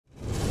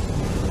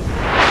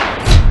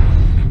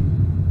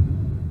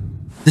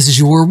This is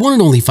your one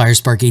and only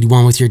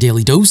𝐵𝑒𝑟𝑒_𝐸_1 with your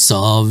daily dose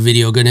of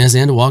video goodness,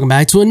 and welcome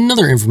back to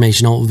another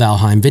informational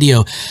Valheim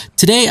video.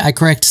 Today, I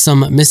correct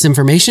some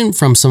misinformation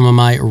from some of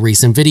my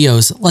recent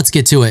videos. Let's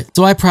get to it.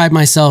 So I pride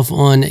myself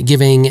on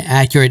giving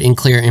accurate and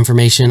clear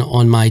information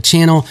on my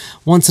channel.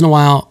 Once in a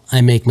while,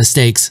 I make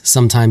mistakes.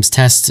 Sometimes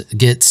tests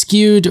get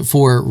skewed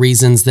for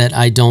reasons that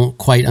I don't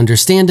quite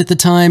understand at the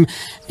time,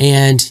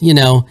 and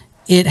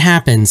it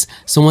happens.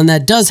 So when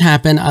that does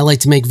happen, I like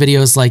to make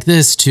videos like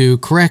this to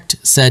correct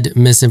said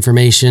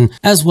misinformation,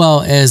 as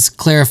well as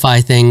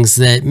clarify things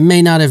that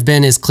may not have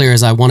been as clear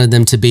as I wanted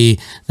them to be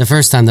the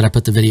first time that I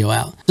put the video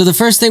out. So the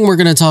first thing we're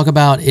going to talk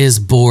about is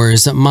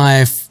boars.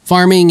 My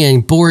farming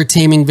and boar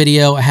taming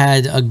video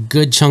had a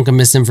good chunk of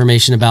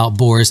misinformation about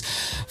boars.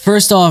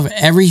 First off,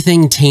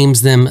 everything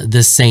tames them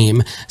the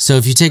same. So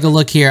if you take a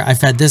look here, I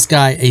fed this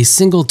guy a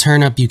single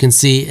turnip. You can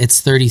see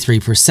it's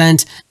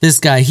 33%. This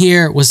guy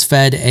here was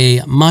fed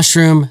a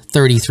mushroom,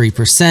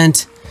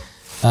 33%.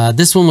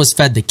 This one was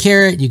fed the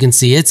carrot. You can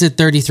see it's at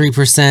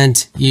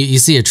 33%. You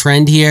see a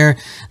trend here.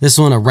 This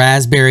one, a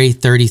raspberry,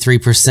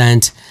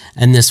 33%.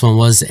 And this one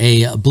was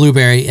a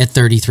blueberry at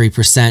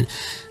 33%.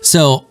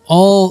 So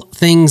all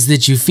things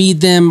that you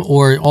feed them,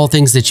 or all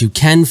things that you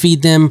can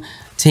feed them,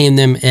 tame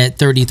them at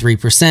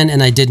 33%.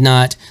 And I did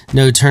not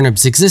know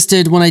turnips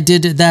existed when I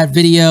did that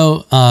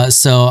video,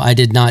 so I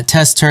did not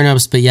test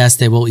turnips, but yes,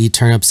 they will eat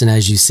turnips, and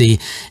as you see,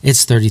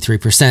 it's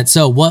 33%.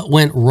 So what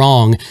went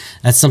wrong?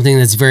 That's something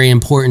that's very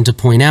important to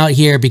point out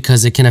here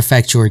because it can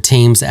affect your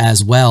tames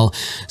as well.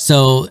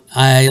 So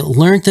I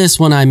learned this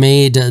when I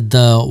made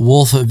the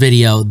wolf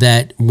video,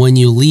 that when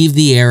you leave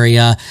the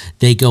area,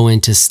 they go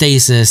into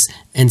stasis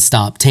and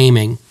stop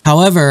taming.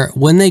 However,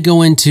 when they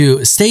go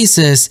into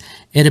stasis,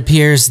 it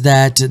appears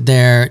that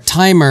their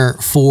timer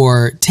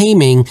for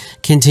taming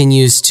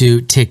continues to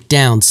tick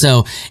down.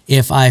 So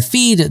if I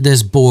feed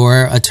this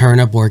boar a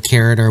turnip or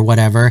carrot or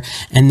whatever,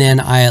 and then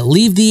I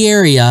leave the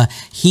area,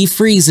 he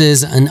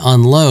freezes and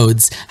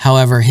unloads.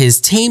 However, his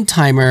tame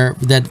timer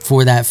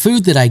for that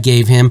food that I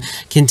gave him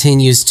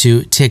continues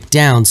to tick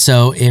down.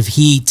 So if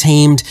he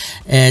tamed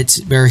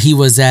he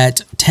was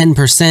at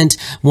 10%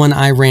 when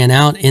I ran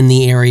out and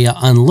the area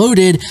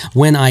unloaded,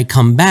 when I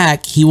come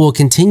back, he will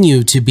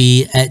continue to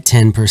be at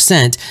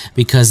 10%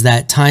 because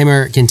that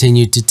timer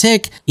continued to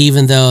tick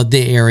even though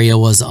the area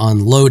was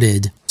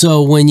unloaded.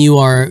 So when you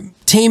are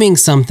taming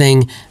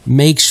something,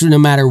 make sure no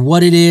matter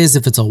what it is,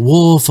 if it's a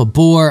wolf, a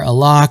boar, a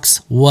lox,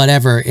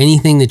 whatever,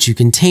 anything that you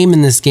can tame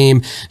in this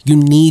game, you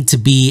need to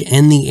be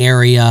in the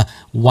area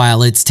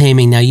while it's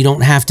taming. Now, you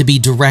don't have to be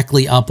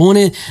directly up on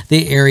it.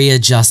 The area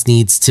just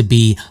needs to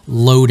be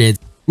loaded.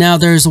 Now,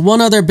 there's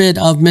one other bit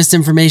of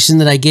misinformation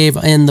that I gave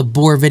in the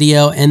boar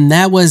video, and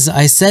that was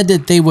I said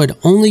that they would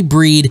only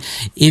breed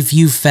if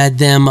you fed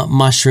them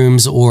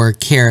mushrooms or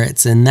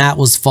carrots, and that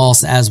was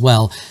false as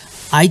well.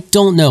 I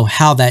don't know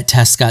how that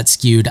test got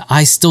skewed.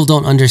 I still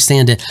don't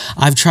understand it.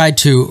 I've tried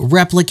to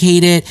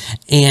replicate it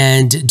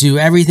and do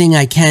everything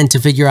I can to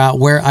figure out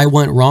where I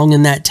went wrong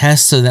in that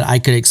test so that I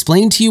could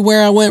explain to you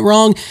where I went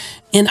wrong.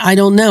 And I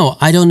don't know.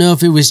 I don't know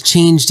if it was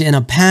changed in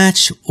a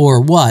patch or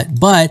what,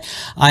 but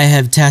I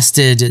have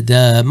tested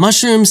the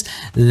mushrooms,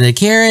 the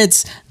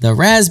carrots, the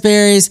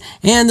raspberries,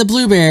 and the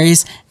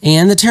blueberries,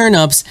 and the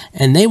turnips,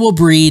 and they will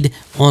breed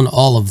on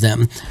all of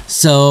them.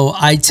 So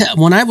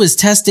when I was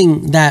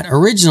testing that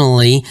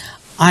originally,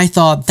 I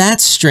thought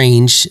that's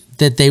strange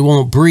that they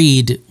won't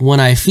breed when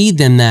I feed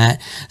them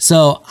that.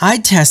 So I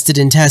tested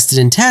and tested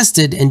and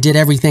tested and did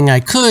everything I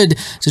could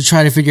to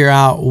try to figure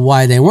out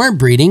why they weren't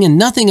breeding, and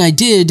nothing I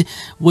did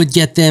would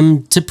get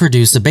them to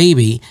produce a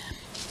baby.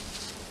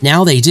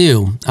 Now they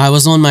do. I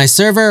was on my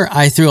server,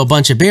 I threw a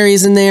bunch of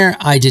berries in there,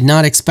 I did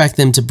not expect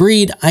them to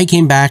breed, I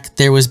came back,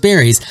 there was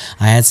berries.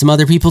 I had some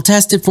other people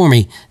test it for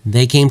me,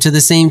 they came to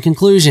the same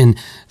conclusion.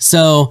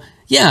 So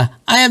yeah,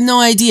 I have no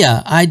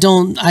idea. I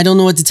don't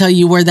know what to tell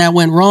you where that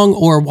went wrong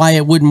or why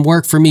it wouldn't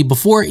work for me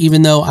before,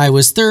 even though I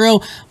was thorough.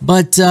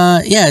 But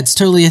yeah, it's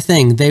totally a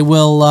thing.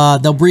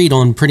 They'll breed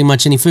on pretty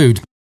much any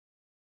food.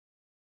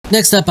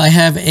 Next up, I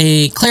have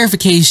a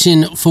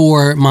clarification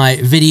for my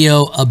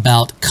video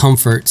about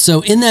comfort.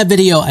 So in that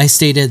video, I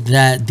stated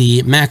that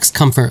the max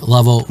comfort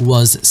level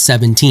was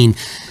 17.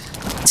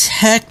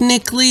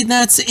 Technically,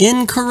 that's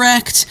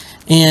incorrect,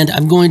 and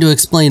I'm going to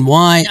explain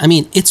why. I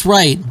mean, it's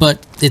right,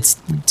 but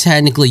it's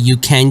technically you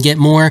can get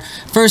more.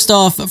 First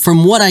off,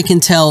 from what I can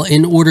tell,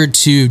 in order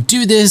to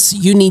do this,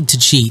 you need to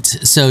cheat.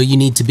 So you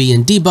need to be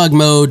in debug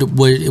mode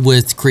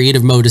with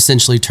creative mode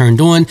essentially turned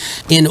on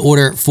in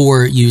order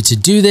for you to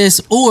do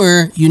this,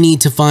 or you need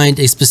to find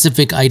a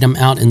specific item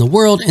out in the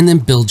world and then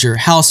build your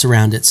house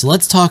around it. So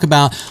let's talk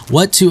about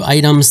what two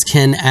items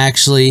can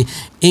actually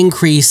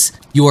increase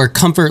your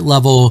comfort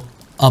level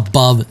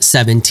above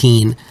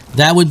 17.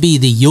 That would be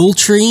the Yule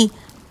tree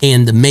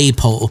and the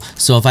maypole.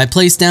 So if I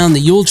place down the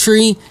Yule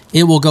tree,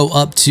 it will go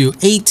up to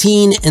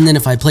 18, and then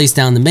if I place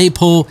down the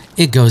maypole,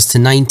 it goes to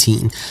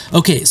 19.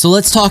 Okay, so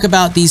let's talk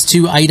about these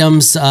two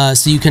items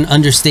so you can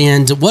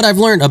understand what I've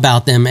learned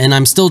about them, and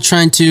I'm still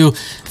trying to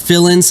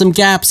fill in some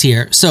gaps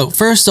here. So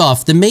first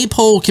off, the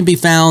maypole can be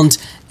found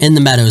in the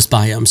meadows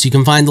biomes. You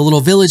can find the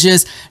little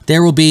villages.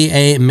 There will be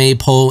a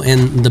maypole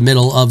in the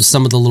middle of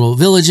some of the little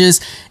villages.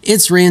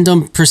 It's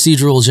random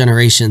procedural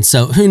generation,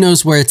 so who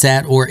knows where it's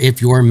at or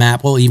if your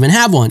map will even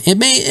have one. It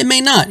may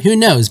not, who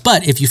knows,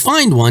 but if you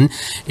find one,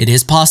 it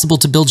is possible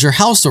to build your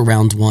house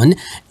around one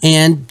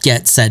and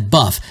get said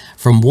buff.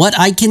 From what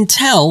I can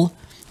tell,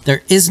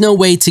 there is no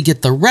way to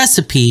get the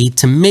recipe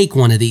to make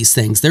one of these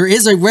things. There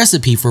is a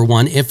recipe for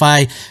one. If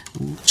I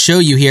show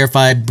you here, if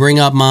I bring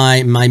up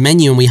my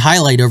menu and we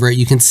highlight over it,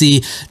 you can see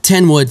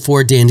 10 wood,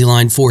 4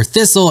 dandelion, 4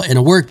 thistle, and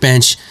a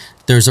workbench.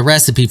 There's a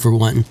recipe for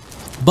one.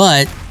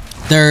 But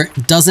there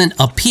doesn't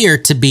appear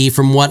to be,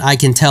 from what I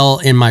can tell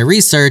in my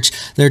research,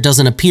 there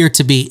doesn't appear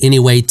to be any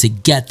way to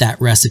get that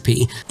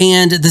recipe.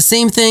 And the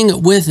same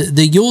thing with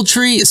the Yule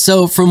tree.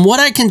 So from what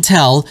I can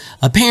tell,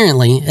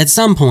 apparently at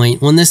some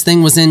point when this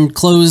thing was in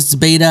closed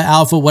beta,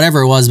 alpha,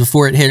 whatever it was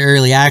before it hit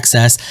early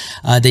access,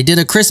 they did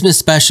a Christmas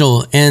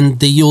special and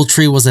the Yule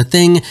tree was a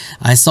thing.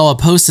 I saw a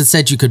post that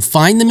said you could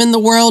find them in the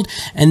world.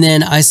 And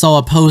then I saw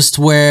a post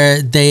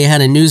where they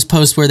had a news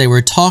post where they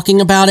were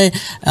talking about it,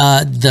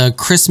 the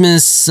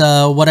Christmas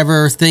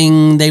whatever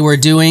thing they were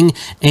doing,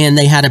 and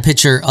they had a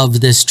picture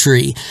of this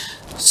tree.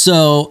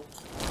 So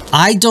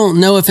I don't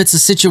know if it's a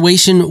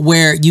situation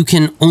where you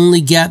can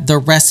only get the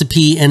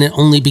recipe and it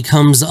only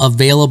becomes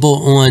available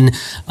on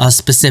a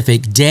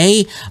specific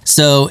day.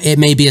 So it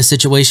may be a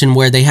situation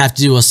where they have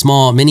to do a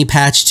small mini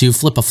patch to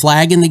flip a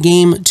flag in the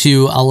game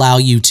to allow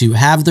you to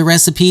have the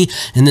recipe,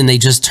 and then they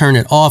just turn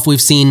it off.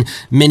 We've seen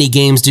many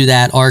games do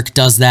that. Ark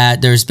does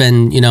that. There's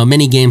been,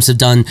 many games have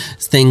done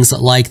things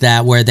like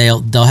that where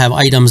they'll have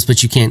items,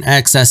 but you can't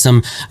access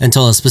them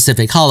until a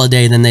specific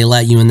holiday. Then they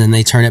let you, and then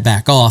they turn it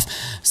back off.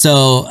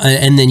 So,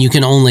 and then you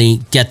can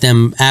only get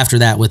them after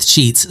that with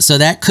cheats. So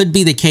that could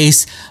be the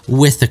case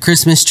with the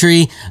Christmas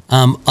tree.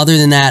 Other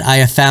than that, I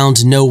have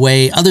found no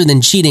way, other than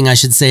cheating, I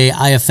should say,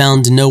 I have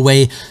found no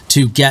way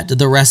to get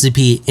the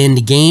recipe in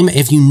game.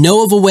 If you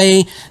know of a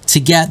way to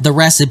get the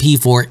recipe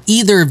for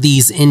either of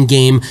these in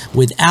game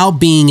without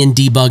being in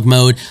debug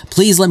mode,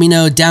 please let me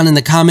know down in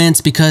the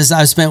comments, because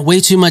I've spent way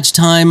too much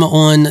time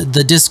on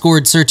the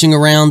Discord searching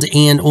around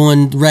and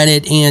on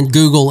Reddit and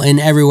Google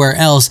and everywhere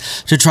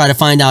else to try to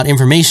find out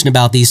information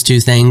about these two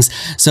things.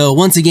 So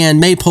once again,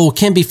 maypole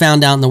can be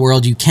found out in the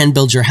world. You can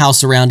build your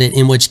house around it,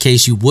 in which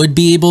case you would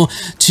be able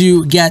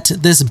to get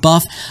this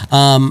buff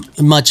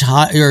much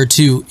higher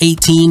to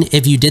 18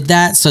 if you did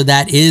that. So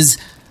that is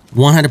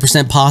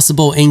 100%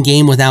 possible in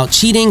game without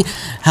cheating.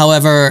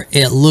 However,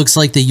 it looks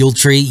like the Yule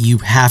tree, you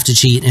have to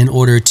cheat in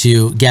order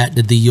to get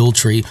the Yule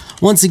tree.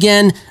 Once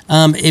again,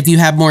 if you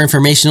have more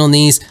information on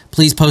these,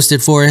 please post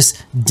it for us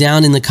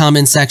down in the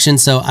comment section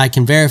so I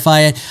can verify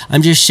it.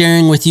 I'm just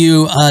sharing with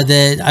you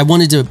that I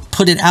wanted to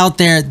put it out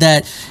there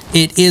that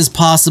it is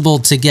possible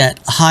to get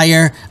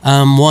higher.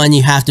 One,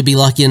 you have to be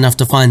lucky enough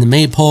to find the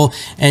maypole,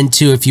 and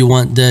two, if you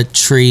want the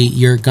tree,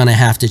 you're gonna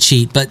have to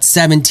cheat. But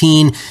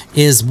 17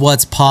 is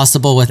what's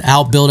possible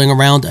without building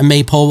around a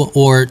maypole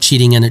or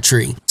cheating in a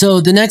tree. So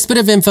the next bit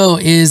of info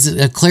is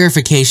a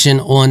clarification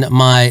on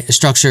my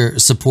structure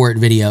support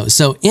video.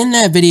 So in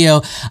that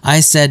video,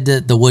 I said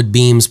that the wood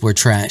beams were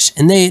trash,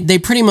 and they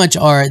pretty much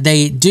are.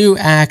 They do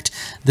act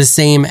the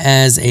same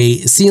as a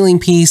ceiling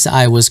piece.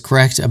 I was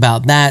correct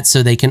about that.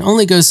 So they can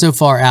only go so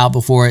far out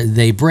before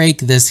they break.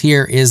 This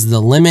here is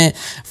the limit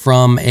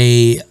from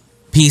a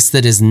piece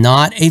that is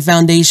not a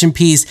foundation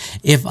piece.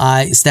 If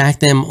I stack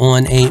them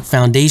on a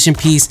foundation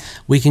piece,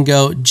 we can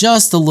go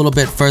just a little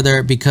bit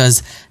further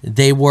because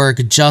they work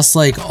just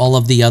like all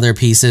of the other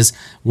pieces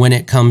when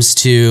it comes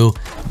to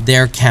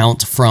their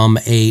count from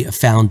a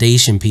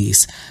foundation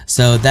piece.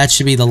 So that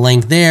should be the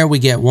length there. We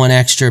get one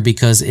extra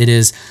because it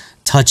is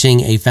touching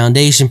a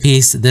foundation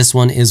piece. This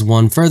one is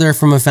one further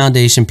from a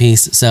foundation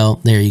piece. So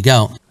there you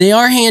go. They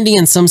are handy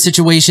in some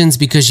situations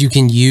because you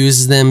can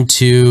use them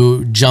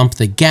to jump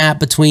the gap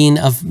between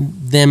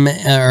them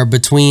or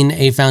between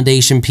a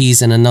foundation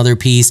piece and another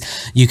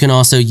piece. You can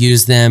also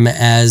use them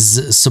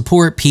as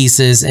support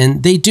pieces,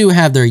 and they do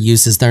have their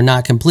uses. They're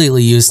not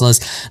completely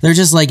useless. They're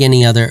just like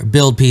any other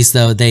build piece,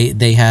 though.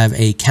 They have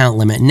a count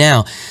limit.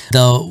 Now,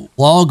 the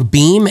log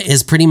beam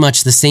is pretty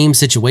much the same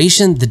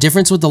situation. The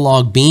difference with the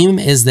log beam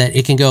is that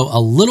it can go a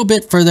little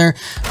bit further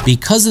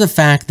because of the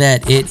fact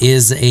that it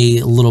is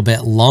a little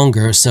bit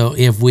longer. So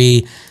if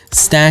we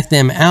stack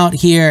them out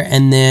here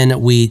and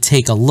then we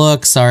take a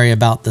look, sorry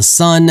about the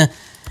sun,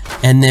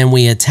 and then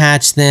we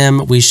attach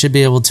them, we should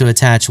be able to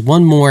attach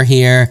one more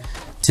here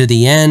to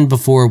the end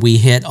before we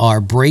hit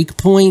our break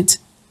point.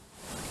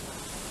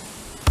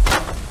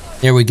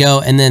 There we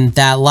go. And then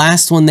that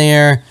last one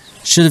there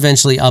should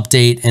eventually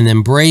update and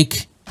then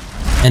break.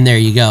 And there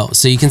you go.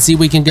 So you can see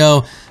we can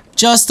go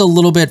just a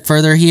little bit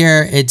further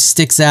here. It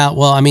sticks out.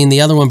 Well, I mean,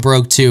 the other one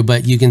broke too,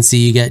 but you can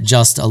see you get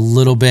just a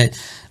little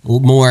bit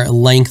more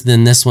length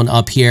than this one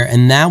up here.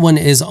 And that one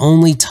is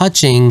only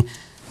touching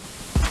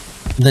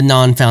the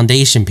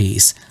non-foundation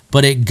piece.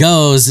 but it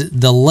goes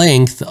the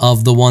length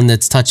of the one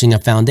that's touching a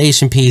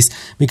foundation piece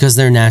because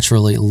they're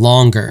naturally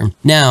longer.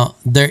 Now,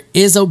 there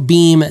is a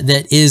beam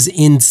that is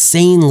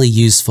insanely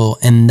useful,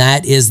 and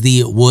that is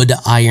the wood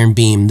iron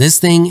beam. This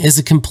thing is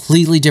a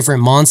completely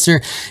different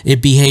monster.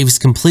 It behaves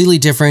completely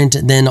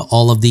different than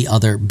all of the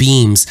other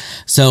beams.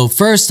 So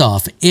first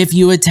off, if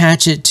you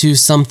attach it to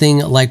something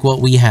like what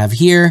we have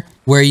here,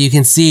 where you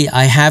can see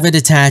I have it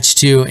attached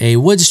to a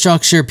wood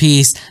structure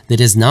piece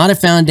that is not a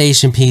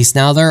foundation piece.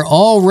 Now they're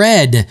all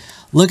red.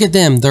 Look at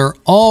them. They're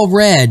all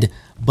red,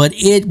 but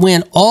it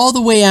went all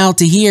the way out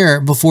to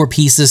here before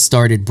pieces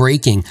started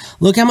breaking.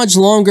 Look how much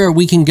longer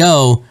we can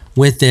go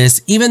with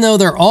this, even though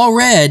they're all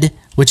red,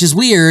 which is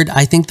weird.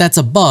 I think that's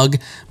a bug,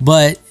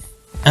 but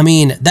I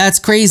mean, that's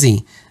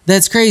crazy.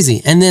 That's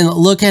crazy. And then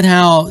look at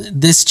how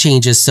this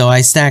changes. So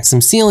I stack some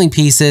ceiling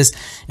pieces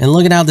and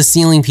look at how the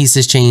ceiling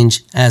pieces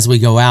change as we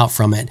go out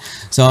from it.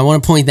 So I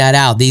want to point that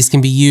out. These can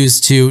be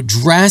used to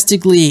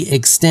drastically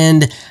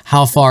extend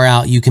how far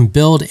out you can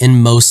build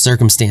in most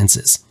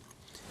circumstances.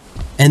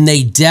 And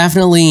they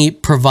definitely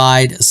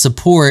provide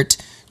support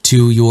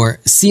to your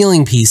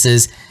ceiling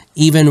pieces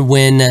even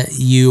when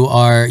you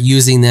are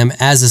using them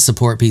as a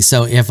support piece.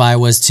 So if I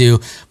was to,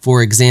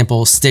 for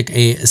example, stick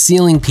a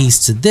ceiling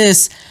piece to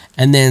this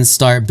and then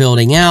start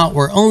building out,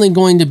 we're only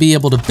going to be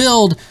able to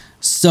build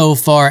so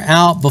far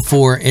out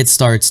before it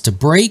starts to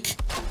break.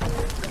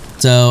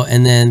 So,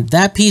 and then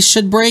that piece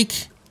should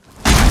break.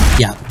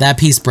 Yeah, that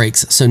piece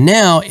breaks. So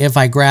now if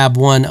I grab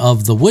one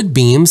of the wood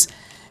beams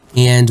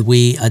and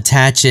we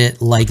attach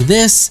it like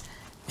this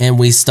and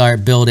we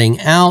start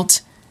building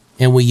out,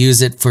 and we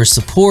use it for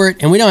support,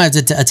 and we don't have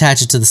to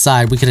attach it to the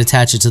side. We could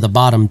attach it to the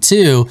bottom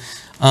too,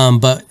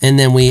 and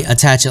then we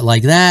attach it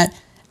like that.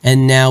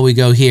 And now we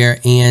go here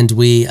and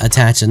we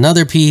attach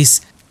another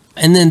piece.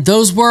 And then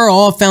those were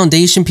all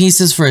foundation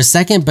pieces for a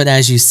second, but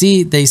as you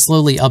see, they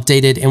slowly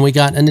updated and we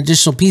got an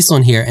additional piece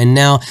on here. And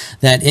now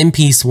that end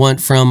piece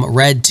went from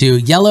red to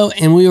yellow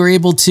and we were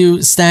able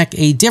to stack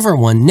a different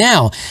one.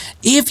 Now,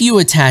 if you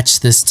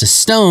attach this to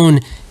stone,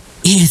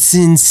 it's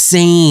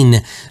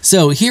insane.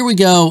 So here we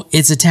go.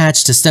 It's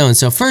attached to stone.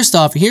 So first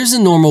off, here's the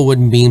normal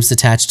wooden beams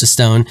attached to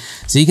stone.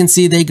 So you can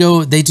see they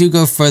do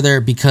go further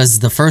because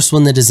the first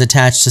one that is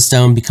attached to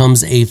stone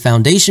becomes a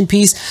foundation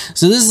piece.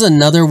 So this is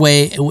another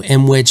way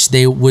in which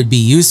they would be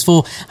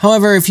useful.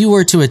 However, if you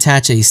were to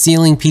attach a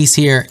ceiling piece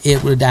here,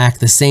 it would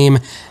act the same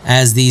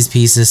as these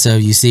pieces. So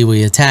you see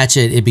we attach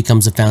it, it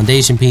becomes a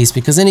foundation piece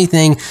because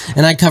anything,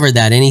 and I covered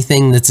that,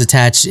 anything that's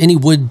attached, any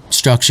wood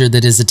structure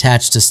that is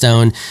attached to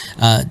stone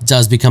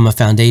does become a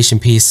foundation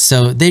piece.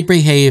 So they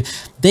behave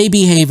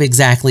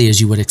exactly as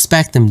you would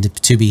expect them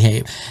to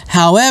behave.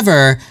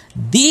 However,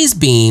 these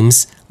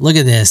beams, look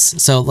at this.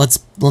 So let's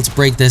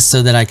break this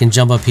so that I can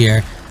jump up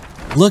here.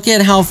 Look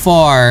at how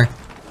far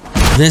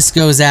this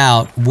goes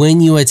out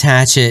when you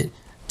attach it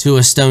to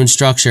a stone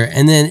structure,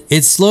 and then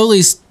it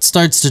slowly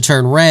starts to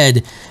turn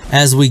red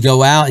as we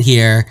go out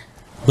here.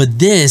 But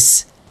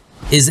this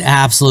is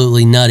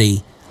absolutely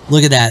nutty.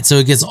 Look at that. So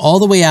it gets all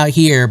the way out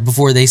here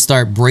before they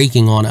start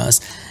breaking on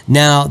us.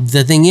 Now,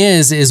 the thing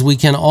is we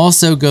can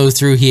also go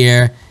through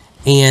here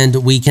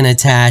and we can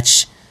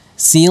attach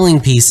ceiling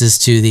pieces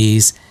to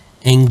these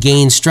and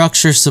gain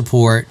structure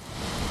support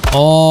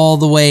all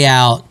the way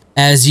out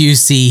as you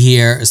see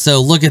here.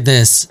 So look at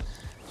this.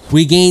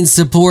 We gain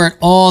support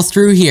all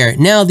through here.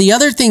 Now, the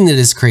other thing that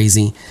is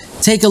crazy,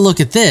 take a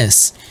look at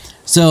this.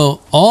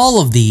 So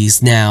all of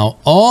these now,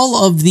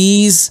 all of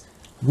these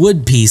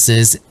wood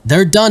pieces,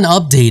 they're done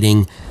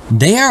updating.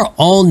 They are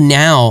all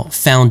now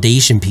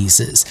foundation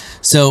pieces.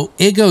 So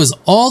it goes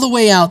all the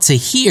way out to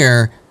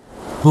here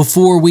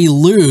before we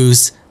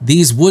lose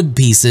these wood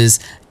pieces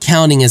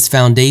counting as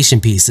foundation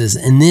pieces.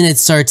 And then it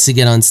starts to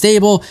get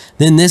unstable.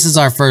 Then this is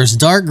our first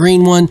dark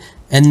green one.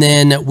 And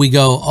then we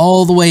go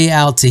all the way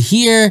out to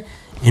here.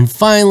 And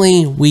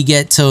finally we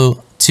get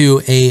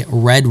to a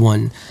red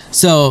one.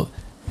 So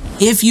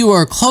if you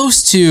are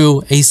close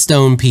to a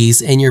stone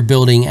piece and you're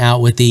building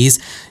out with these,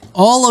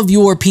 all of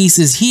your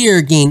pieces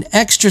here gain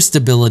extra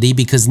stability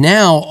because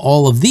now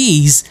all of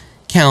these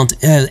count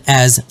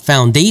as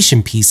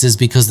foundation pieces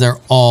because they're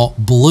all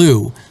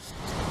blue.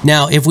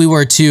 Now, if we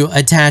were to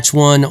attach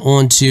one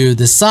onto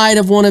the side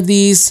of one of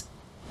these,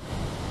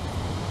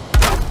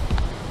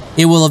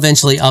 it will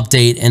eventually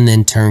update and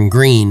then turn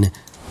green.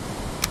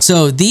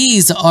 So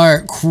these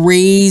are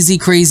crazy,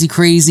 crazy,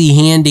 crazy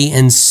handy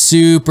and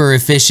super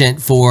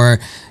efficient for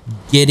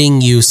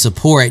getting you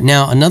support.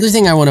 Now, another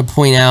thing I want to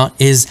point out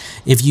is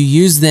if you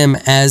use them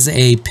as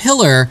a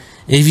pillar,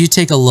 if you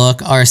take a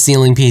look, our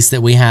ceiling piece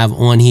that we have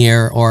on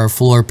here, or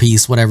floor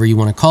piece, whatever you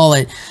want to call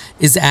it,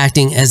 is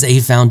acting as a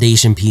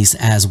foundation piece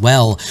as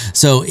well.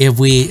 So if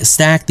we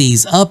stack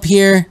these up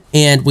here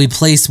and we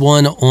place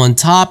one on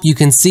top, you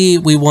can see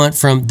we went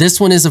from this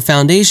one is a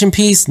foundation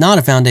piece, not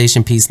a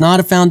foundation piece, not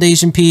a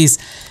foundation piece,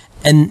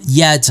 and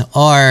yet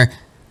our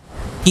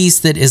piece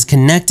that is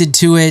connected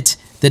to it,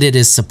 that it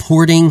is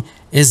supporting,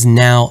 is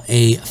now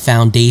a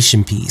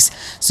foundation piece.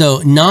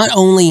 So not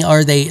only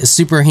are they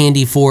super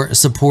handy for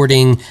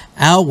supporting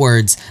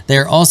outwards,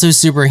 they're also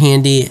super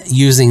handy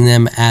using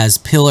them as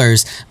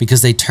pillars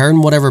because they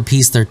turn whatever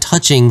piece they're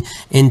touching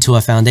into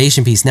a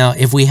foundation piece. Now,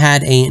 if we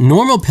had a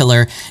normal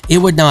pillar, it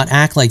would not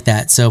act like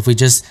that. So if we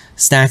just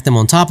stack them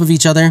on top of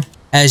each other,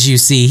 as you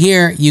see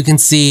here, you can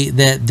see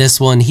that this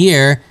one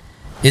here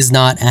is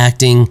not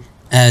acting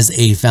as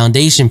a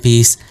foundation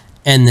piece,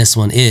 and this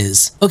one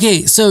is.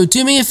 Okay, so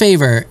do me a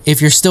favor,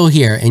 if you're still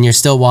here and you're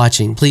still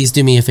watching, please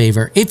do me a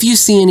favor. If you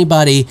see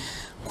anybody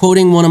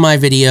quoting one of my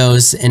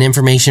videos and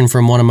information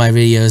from one of my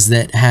videos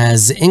that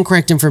has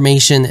incorrect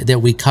information that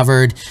we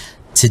covered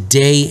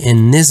today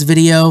in this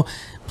video,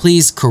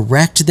 please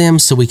correct them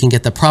so we can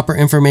get the proper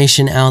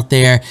information out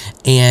there.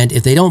 And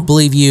if they don't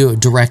believe you,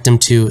 direct them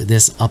to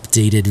this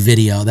updated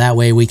video. That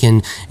way we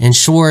can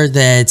ensure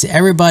that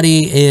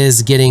everybody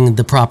is getting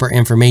the proper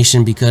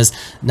information, because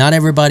not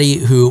everybody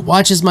who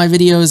watches my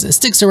videos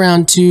sticks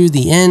around to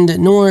the end,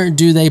 nor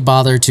do they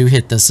bother to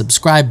hit the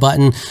subscribe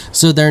button,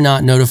 so they're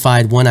not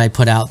notified when I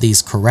put out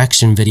these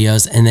correction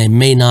videos, and they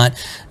may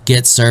not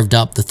get served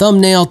up the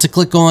thumbnail to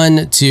click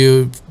on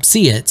to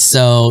see it.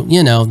 So,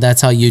 you know,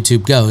 that's how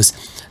YouTube goes.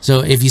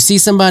 So if you see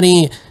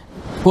somebody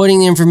quoting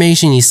the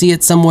information, you see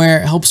it somewhere,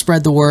 help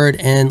spread the word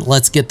and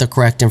let's get the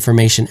correct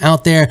information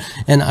out there.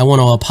 And I want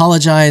to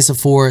apologize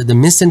for the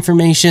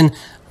misinformation.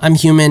 I'm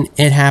human,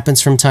 it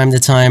happens from time to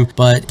time,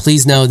 but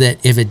please know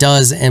that if it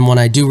does, and when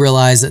I do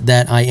realize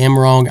that I am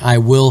wrong, I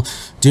will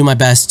do my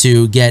best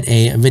to get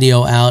a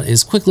video out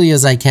as quickly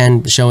as I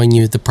can showing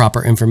you the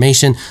proper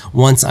information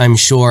once I'm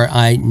sure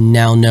I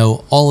now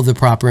know all of the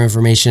proper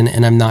information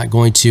and I'm not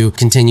going to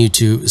continue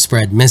to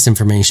spread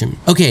misinformation.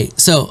 Okay,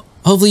 so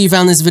hopefully you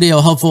found this video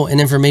helpful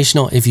and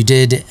informational. If you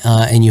did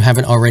and you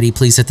haven't already,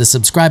 please hit the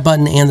subscribe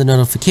button and the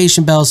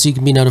notification bell so you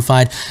can be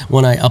notified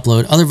when I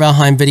upload other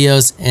Valheim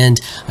videos.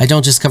 And I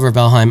don't just cover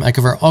Valheim, I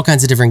cover all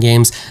kinds of different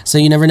games, so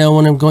you never know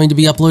when I'm going to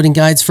be uploading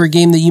guides for a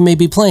game that you may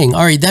be playing.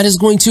 All right, that is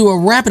going to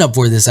wrap it up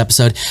for this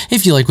episode.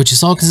 If you like what you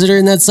saw, consider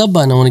hitting that sub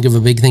button. I want to give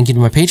a big thank you to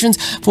my patrons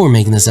for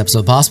making this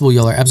episode possible.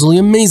 Y'all are absolutely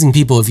amazing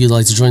people. If you'd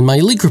like to join my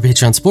elite group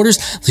Patreon supporters,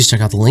 please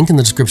check out the link in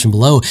the description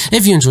below.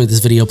 If you enjoyed this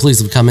video,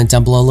 please leave a comment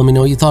down below. Let me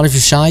know what you thought. If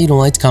you're shy, you don't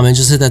like to comment,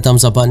 just hit that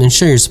thumbs up button and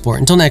show your support.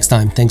 Until next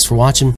time, thanks for watching.